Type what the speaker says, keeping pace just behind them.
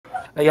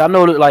Hey, I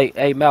know that, like,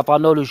 hey, Map, I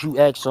noticed you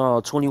asked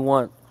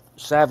 21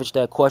 Savage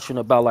that question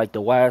about, like,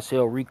 the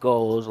YSL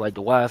Ricos, like,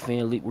 the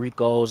YFN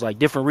Ricos, like,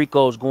 different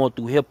Ricos going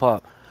through hip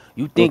hop.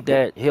 You think Mhm.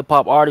 that hip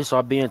hop artists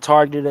are being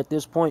targeted at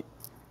this point?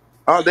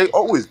 They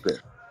always been.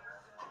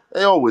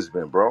 They always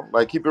been, bro.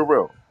 Like, keep it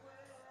real.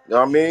 You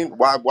know what I mean?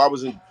 Why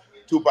wasn't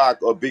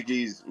Tupac or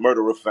Biggie's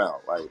murderer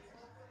found? Like,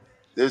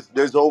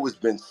 there's always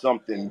been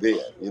something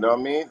there. You know what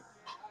I mean?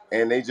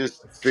 And they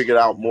just figured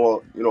out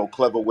more,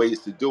 clever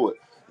ways to do it.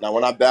 Now,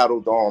 when I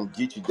battled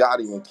Geechee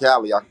Gotti in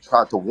Cali, I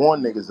tried to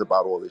warn niggas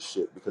about all this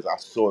shit because I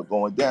saw it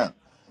going down.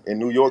 In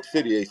New York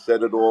City, they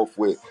set it off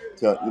with,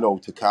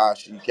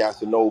 Takashi,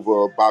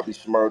 Casanova, Bobby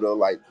Shmurda,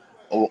 like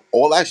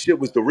all that shit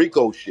was the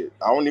Rico shit.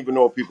 I don't even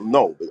know if people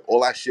know, but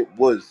all that shit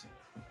was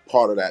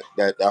part of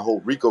that whole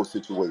Rico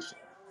situation.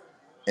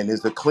 And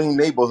there's a Clean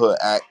Neighborhood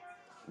Act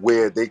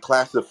where they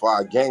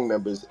classify gang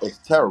members as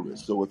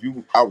terrorists. So if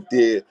you out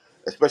there,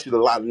 especially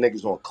a lot of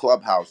niggas on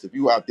Clubhouse, if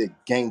you out there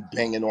gang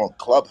banging on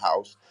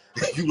Clubhouse,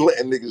 you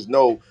letting niggas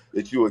know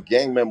that you a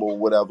gang member or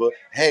whatever,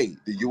 hey,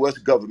 the U.S.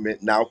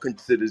 government now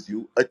considers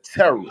you a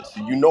terrorist.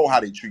 So you know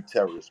how they treat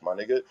terrorists, my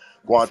nigga. That's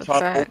a Guantanamo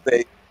fact.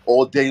 Bay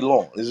all day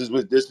long. This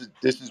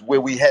is where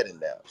we heading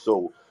now.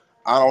 So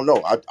I don't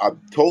know. I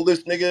told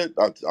this nigga,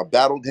 I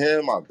battled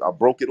him, I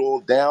broke it all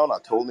down. I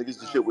told niggas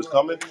the shit was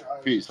coming.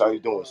 Peace, how you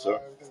doing, sir?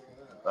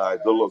 All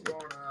right, good looking.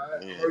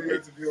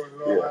 Yeah,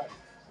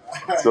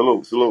 yeah.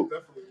 Salute, salute.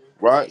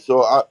 Right,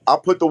 so I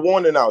put the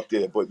warning out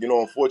there, but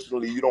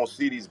unfortunately, you don't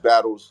see these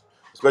battles,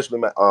 especially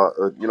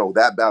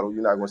that battle.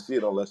 You're not gonna see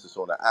it unless it's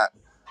on the app.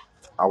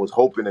 I was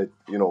hoping that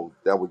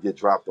that would get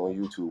dropped on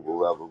YouTube or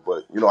whatever,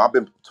 but I've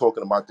been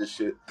talking about this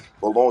shit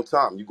for a long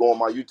time. You go on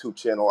my YouTube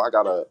channel, I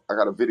got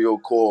a video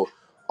called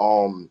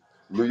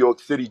New York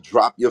City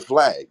Drop Your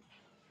Flag.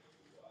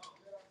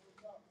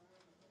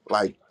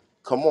 Like,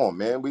 come on,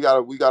 man. We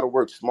gotta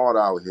work smart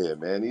out here,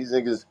 man. These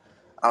niggas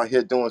out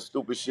here doing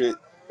stupid shit.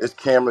 There's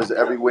cameras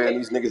everywhere, and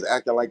these niggas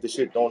acting like the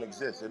shit don't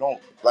exist. It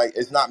don't like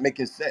it's not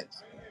making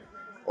sense.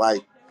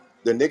 Like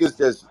the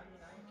niggas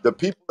the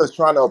people that's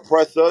trying to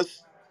oppress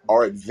us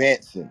are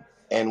advancing,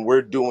 and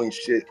we're doing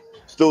shit,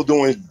 still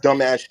doing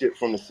dumbass shit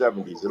from the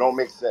 '70s. It don't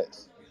make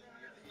sense.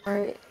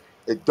 Right.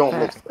 It don't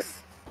make sense.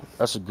 Facts.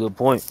 That's a good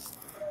point.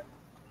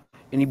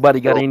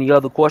 Anybody got So any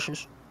other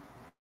questions?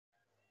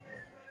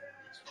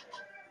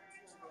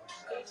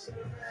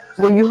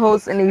 Will you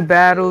host any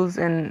battles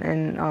in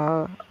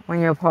on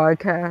your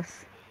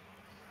podcast?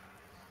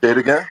 say it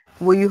again.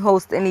 Will you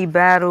host any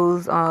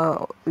battles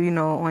on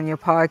your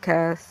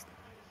podcast?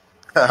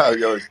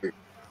 Yo, shit.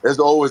 There's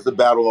always the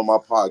battle on my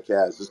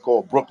podcast. It's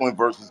called Brooklyn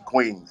versus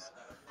Queens.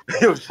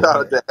 Yo, shout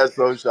out to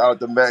SO, shout out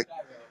to Mac.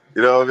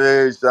 You know what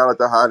I mean? Shout out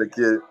to Honda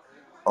Kid.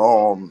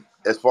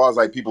 As far as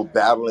like people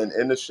battling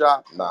in the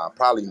shop, nah,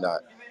 probably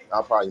not.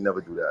 I'll probably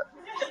never do that.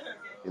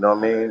 You know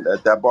what I mean?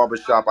 That barber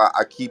shop,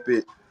 I keep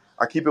it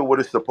what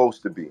it's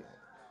supposed to be.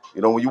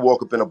 When you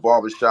walk up in a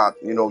barber shop,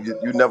 you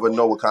never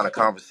know what kind of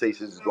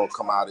conversations is gonna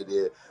come out of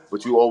there,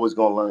 but you always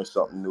gonna learn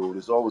something new.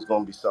 There's always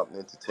gonna be something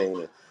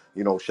entertaining.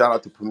 Shout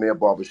out to Premier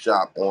Barber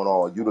Shop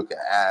on Utica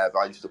Ave.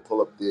 I used to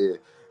pull up there,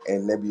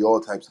 and there be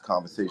all types of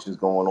conversations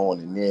going on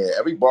in there.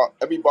 Every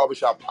barber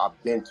shop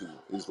I've been to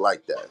is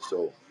like that.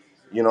 So,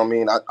 you know what I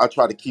mean? I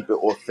try to keep it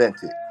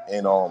authentic.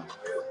 And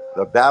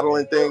the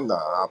battling thing, nah,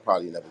 I'll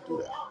probably never do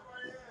that.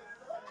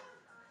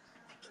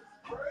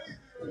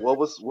 What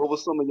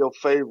was some of your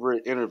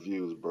favorite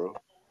interviews, bro?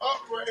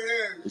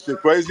 This shit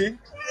crazy?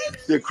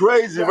 Shit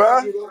crazy,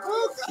 bro.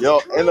 Yo,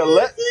 and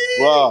the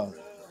bro.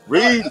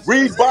 Reed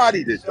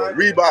bodied it though.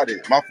 Reed bodied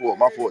it. My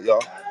fault,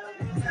 y'all.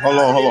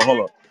 Hold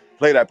on.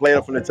 Play that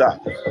from the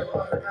top.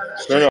 Turn